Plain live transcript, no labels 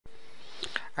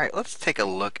Alright, let's take a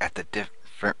look at the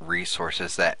different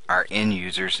resources that our end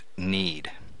users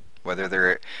need, whether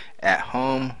they're at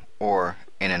home or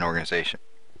in an organization.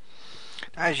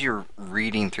 As you're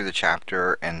reading through the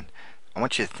chapter, and I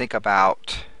want you to think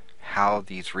about how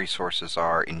these resources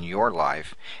are in your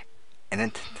life, and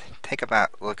then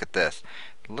look at this.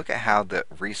 Look at how the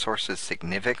resources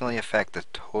significantly affect the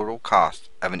total cost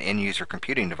of an end user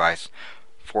computing device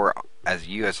for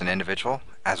you as an individual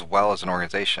as well as an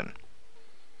organization.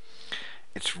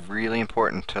 It's really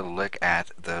important to look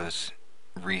at those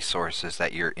resources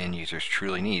that your end users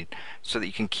truly need so that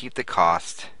you can keep the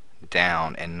cost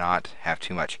down and not have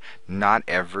too much. Not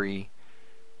every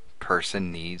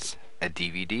person needs a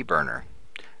DVD burner.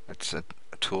 It's a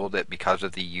tool that, because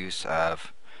of the use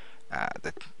of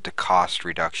the cost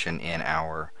reduction in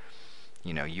our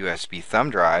USB thumb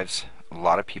drives, a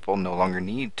lot of people no longer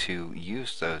need to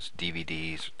use those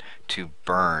DVDs to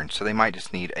burn, so they might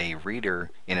just need a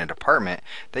reader in a department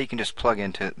that you can just plug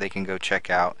into. They can go check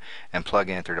out and plug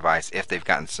in at their device if they've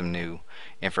gotten some new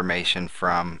information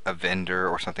from a vendor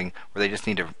or something where they just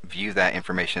need to view that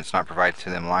information. It's not provided to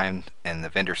them live and the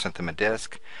vendor sent them a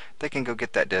disk. They can go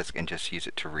get that disk and just use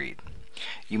it to read.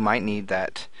 You might need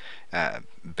that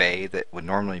bay that would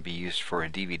normally be used for a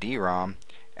DVD-ROM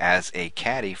as a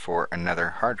caddy for another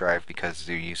hard drive because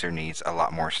the user needs a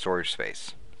lot more storage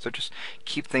space. So just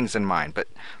keep things in mind. But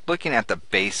looking at the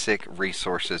basic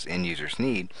resources end users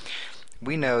need,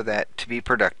 we know that to be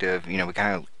productive,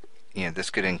 this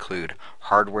could include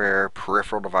hardware,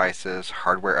 peripheral devices,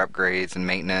 hardware upgrades and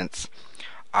maintenance,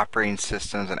 operating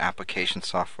systems and application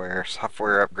software,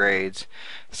 software upgrades,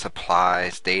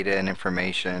 supplies, data and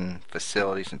information,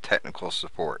 facilities and technical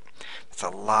support. That's a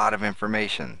lot of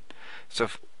information. So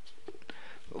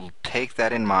take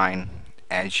that in mind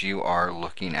as you are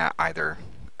looking at either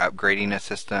upgrading a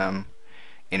system,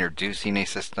 introducing a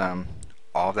system.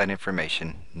 All of that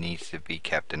information needs to be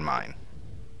kept in mind.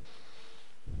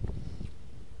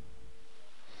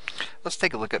 Let's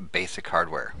take a look at basic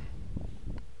hardware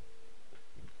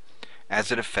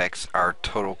as it affects our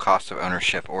total cost of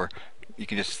ownership, or you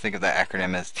can just think of that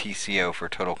acronym as TCO for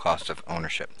total cost of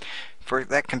ownership. For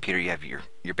that computer, you have your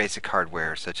basic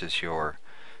hardware, such as your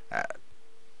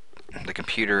the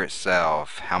computer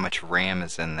itself, how much RAM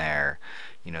is in there,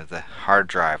 the hard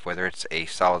drive, whether it's a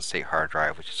solid state hard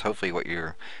drive, which is hopefully what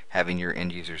you're having your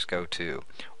end users go to,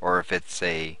 or if it's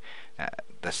the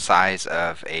size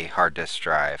of a hard disk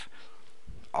drive.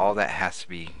 All that has to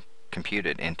be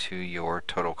computed into your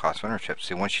total cost of ownership.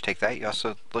 So once you take that, you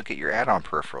also look at your add-on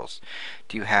peripherals.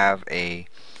 Do you have a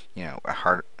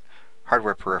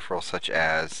hardware peripheral such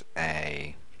as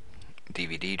a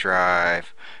DVD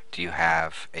drive? Do you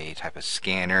have a type of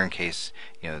scanner in case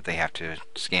they have to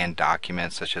scan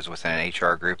documents, such as within an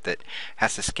HR group that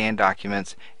has to scan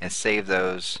documents and save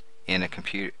those in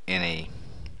a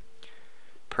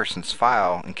person's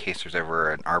file in case there's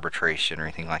ever an arbitration or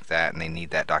anything like that and they need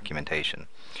that documentation.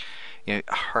 If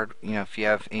you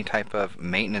have any type of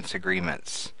maintenance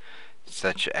agreements,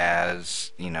 such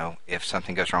as if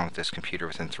something goes wrong with this computer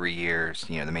within 3 years,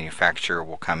 the manufacturer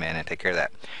will come in and take care of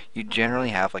that. You generally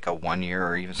have like a 1 year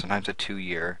or even sometimes a 2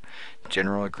 year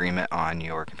general agreement on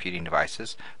your computing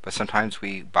devices, but sometimes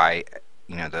we buy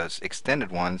those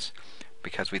extended ones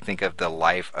because we think of the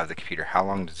life of the computer. How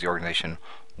long does the organization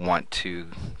want to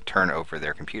turn over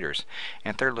their computers?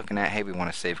 And if they're looking at, hey, we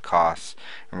want to save costs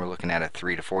and we're looking at a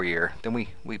 3 to 4 year, then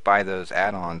we buy those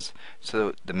add-ons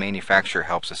so the manufacturer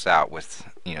helps us out with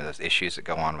those issues that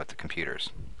go on with the computers.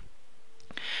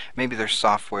 Maybe there's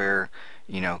software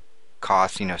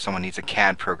costs. Someone needs a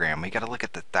CAD program. We got to look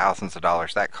at the thousands of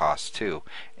dollars that costs too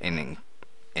in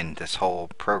this whole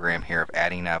program here of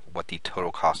adding up what the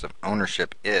total cost of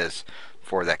ownership is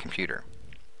for that computer.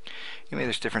 Maybe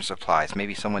there's different supplies.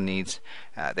 Maybe someone needs,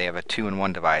 they have a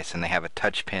 2-in-1 device and they have a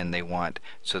touch pen they want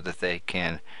so that they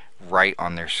can write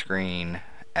on their screen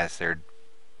as they're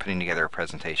putting together a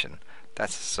presentation.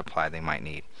 That's a supply they might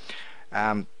need.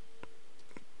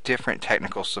 Different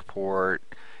technical support.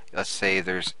 Let's say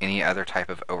there's any other type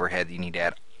of overhead that you need to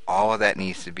add. All of that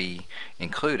needs to be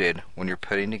included when you're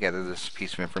putting together this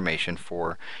piece of information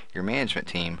for your management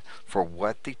team for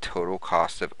what the total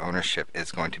cost of ownership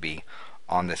is going to be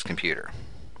on this computer.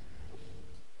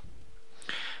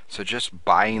 So just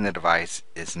buying the device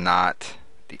is not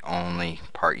the only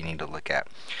part you need to look at,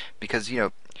 because the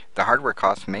hardware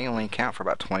cost may only account for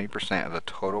about 20% of the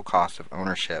total cost of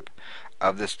ownership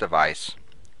of this device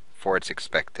for its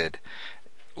expected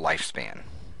lifespan.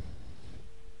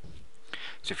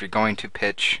 So if you're going to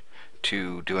pitch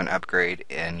to do an upgrade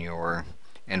in your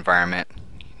environment,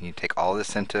 you take all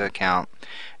this into account,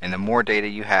 and the more data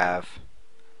you have,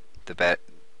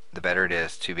 the better it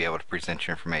is to be able to present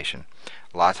your information.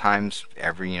 A lot of times,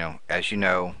 as you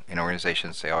know, in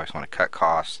organizations, they always want to cut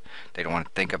costs. They don't want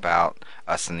to think about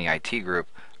us in the IT group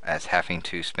as having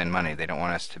to spend money. They don't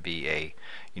want us to be a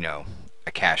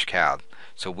cash cow.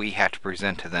 So we have to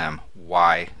present to them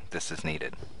why this is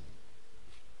needed.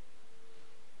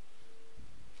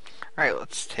 Alright,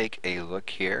 let's take a look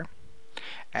here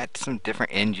at some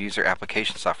different end user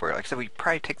application software. Like I said, we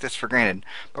probably take this for granted,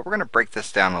 but we're going to break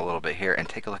this down a little bit here and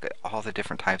take a look at all the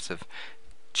different types of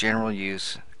general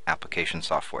use application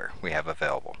software we have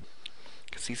available.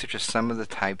 Because these are just some of the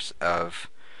types of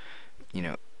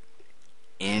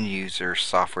end user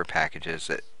software packages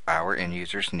that our end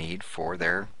users need for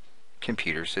their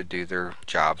computers to do their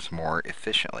jobs more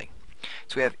efficiently.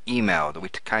 So we have email that we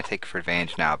kind of take for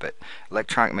advantage now, but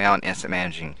electronic mail and instant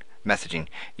messaging.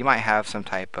 You might have some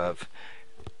type of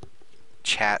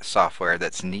chat software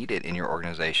that's needed in your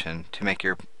organization to make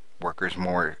your workers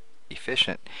more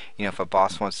efficient. If a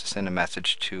boss wants to send a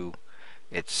message to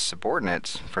its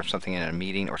subordinates from something in a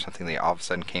meeting or something that all of a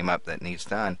sudden came up that needs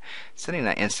done, sending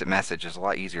that instant message is a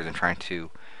lot easier than trying to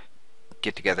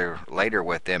get together later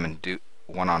with them and do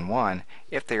one-on-one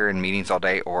if they're in meetings all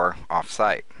day or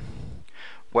off-site.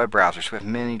 Web browsers. We have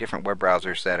many different web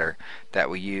browsers that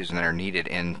we use and that are needed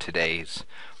in today's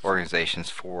organizations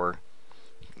for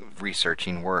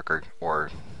researching work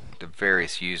or the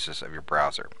various uses of your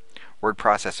browser. Word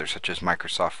processors such as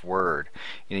Microsoft Word.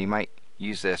 You might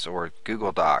use this, or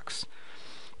Google Docs,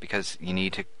 because you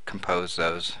need to compose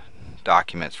those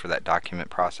documents for that document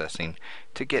processing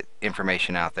to get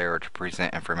information out there or to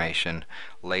present information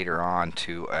later on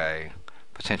to a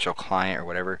potential client or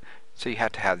whatever. So you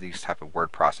have to have these type of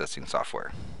word processing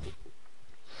software.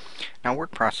 Now,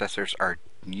 word processors are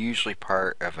usually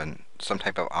part of some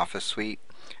type of office suite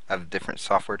of different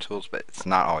software tools, but it's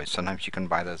not always. Sometimes you can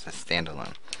buy those as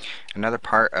standalone. Another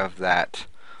part of that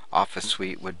office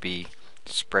suite would be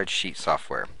spreadsheet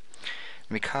software.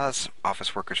 Because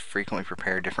office workers frequently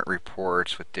prepare different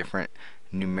reports with different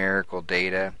numerical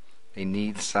data, they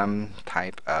need some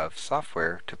type of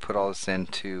software to put all this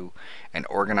into an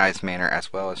organized manner,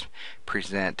 as well as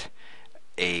present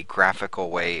a graphical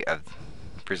way of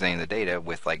presenting the data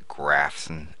with like graphs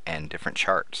and different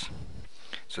charts.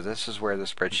 So this is where the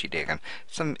spreadsheet data comes.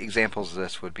 Some examples of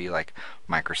this would be like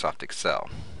Microsoft Excel.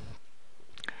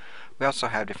 We also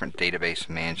have different database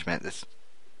management.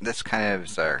 This kind of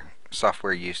is our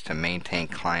software used to maintain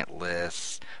client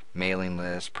lists, mailing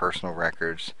lists, personal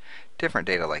records, different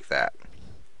data like that.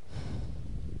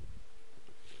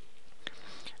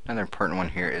 Another important one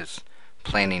here is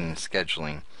planning and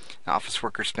scheduling. Now, office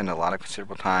workers spend a lot of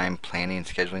considerable time planning and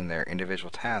scheduling their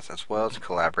individual tasks as well as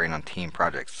collaborating on team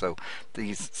projects. So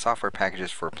these software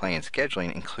packages for planning and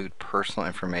scheduling include personal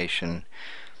information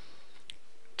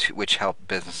which help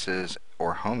businesses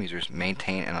or home users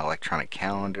maintain an electronic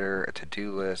calendar, a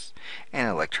to-do list, and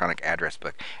an electronic address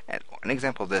book. And an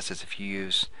example of this is if you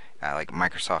use like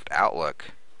Microsoft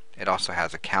Outlook, it also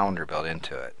has a calendar built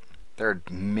into it. There are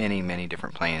many, many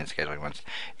different planning and scheduling ones.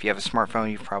 If you have a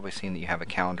smartphone, you've probably seen that you have a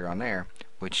calendar on there,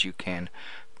 which you can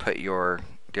put your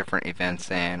different events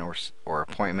in or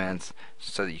appointments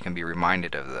so that you can be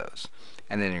reminded of those.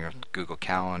 And then your Google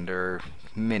Calendar,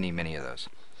 many, many of those.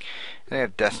 And they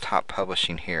have desktop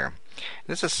publishing here.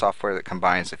 This is software that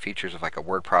combines the features of like a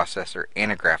word processor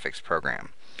and a graphics program.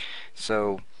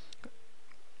 So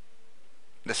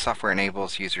this software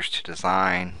enables users to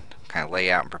design, kind of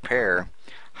lay out and prepare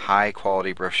high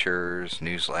quality brochures,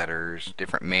 newsletters,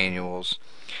 different manuals.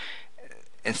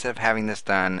 Instead of having this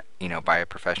done, by a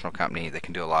professional company, they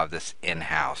can do a lot of this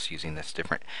in-house using this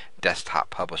different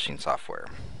desktop publishing software.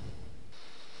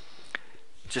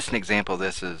 Just an example of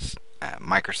this is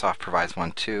Microsoft provides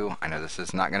one too. I know this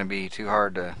is not going to be too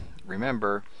hard to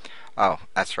remember. Oh,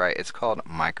 that's right, it's called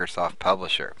Microsoft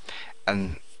Publisher.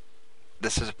 And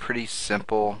this is a pretty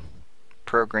simple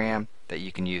program that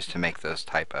you can use to make those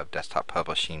type of desktop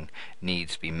publishing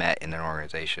needs be met in an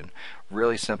organization.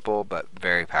 Really simple, but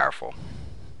very powerful.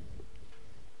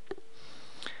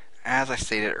 As I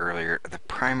stated earlier, the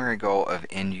primary goal of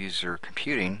end user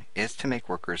computing is to make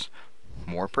workers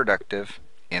more productive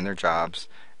in their jobs,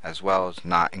 as well as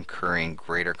not incurring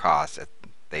greater costs if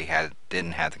they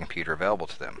didn't have the computer available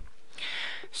to them.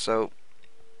 So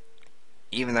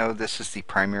even though this is the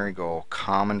primary goal,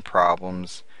 common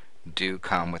problems do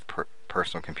come with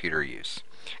personal computer use.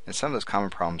 And some of those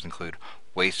common problems include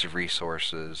waste of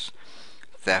resources,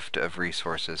 theft of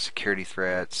resources, security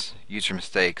threats, user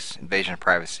mistakes, invasion of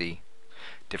privacy,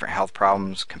 different health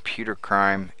problems, computer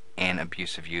crime, and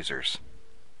abuse of users.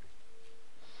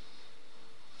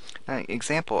 Now, an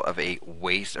example of a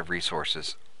waste of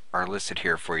resources are listed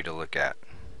here for you to look at.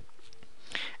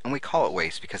 And we call it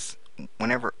waste because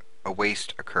whenever a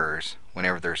waste occurs,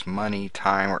 whenever there's money,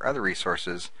 time, or other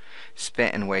resources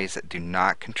spent in ways that do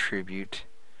not contribute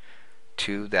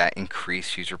to that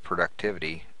increased user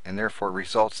productivity and therefore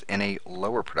results in a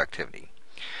lower productivity.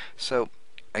 So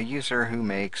a user who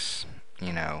makes,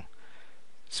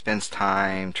 spends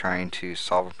time trying to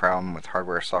solve a problem with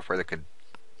hardware or software that could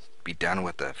be done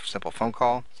with a simple phone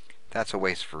call, that's a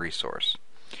waste of a resource.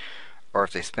 Or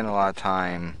if they spend a lot of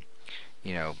time,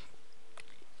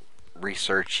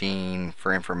 researching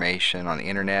for information on the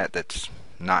internet that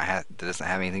doesn't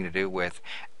have anything to do with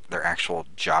their actual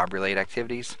job-related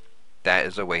activities, that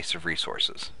is a waste of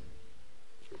resources.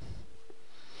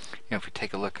 If we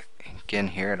take a look again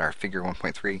here at our figure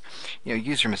 1.3,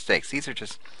 user mistakes. These are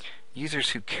just users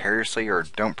who carelessly or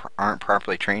aren't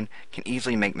properly trained can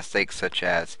easily make mistakes such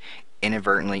as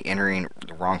inadvertently entering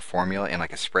the wrong formula in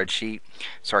like a spreadsheet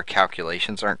so our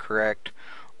calculations aren't correct,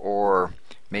 or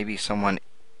maybe someone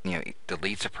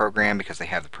deletes a program because they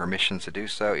have the permissions to do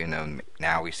so,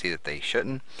 now we see that they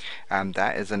shouldn't.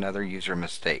 That is another user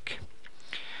mistake.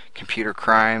 Computer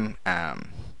crime.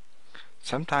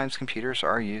 Sometimes computers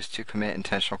are used to commit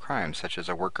intentional crimes, such as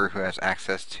a worker who has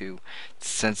access to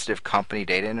sensitive company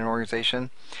data in an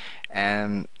organization,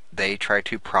 and they try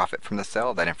to profit from the sale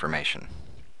of that information.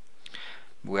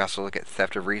 We also look at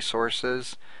theft of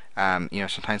resources.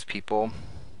 Sometimes people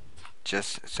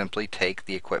just simply take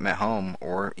the equipment home,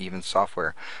 or even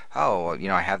software. Oh,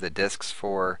 I have the disks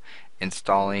for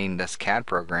installing this CAD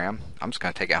program. I'm just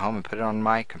going to take it home and put it on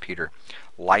my computer.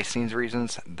 Licensing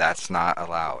reasons, that's not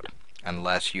allowed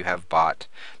unless you have bought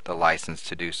the license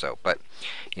to do so. But,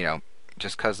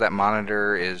 just because that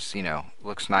monitor is,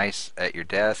 looks nice at your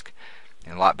desk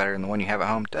and a lot better than the one you have at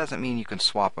home doesn't mean you can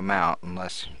swap them out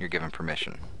unless you're given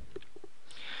permission.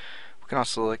 We can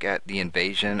also look at the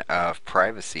invasion of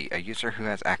privacy. A user who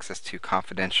has access to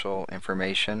confidential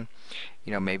information,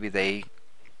 maybe they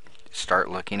start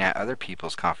looking at other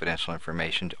people's confidential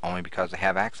information only because they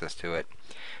have access to it.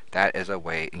 That is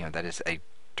that is a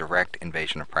direct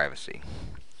invasion of privacy.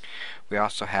 We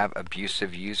also have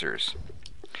abusive users.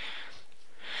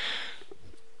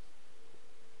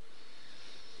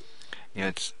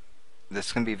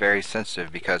 This can be very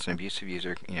sensitive because an abusive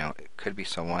user, it could be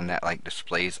someone that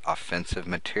displays offensive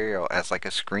material as like a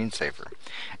screensaver,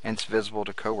 and it's visible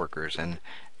to coworkers,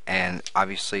 and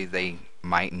obviously they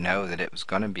might know that it was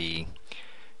going to be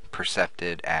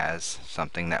perceived as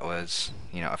something that was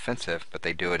offensive, but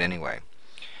they do it anyway.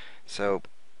 So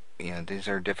these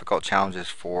are difficult challenges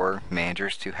for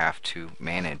managers to have to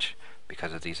manage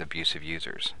because of these abusive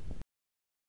users.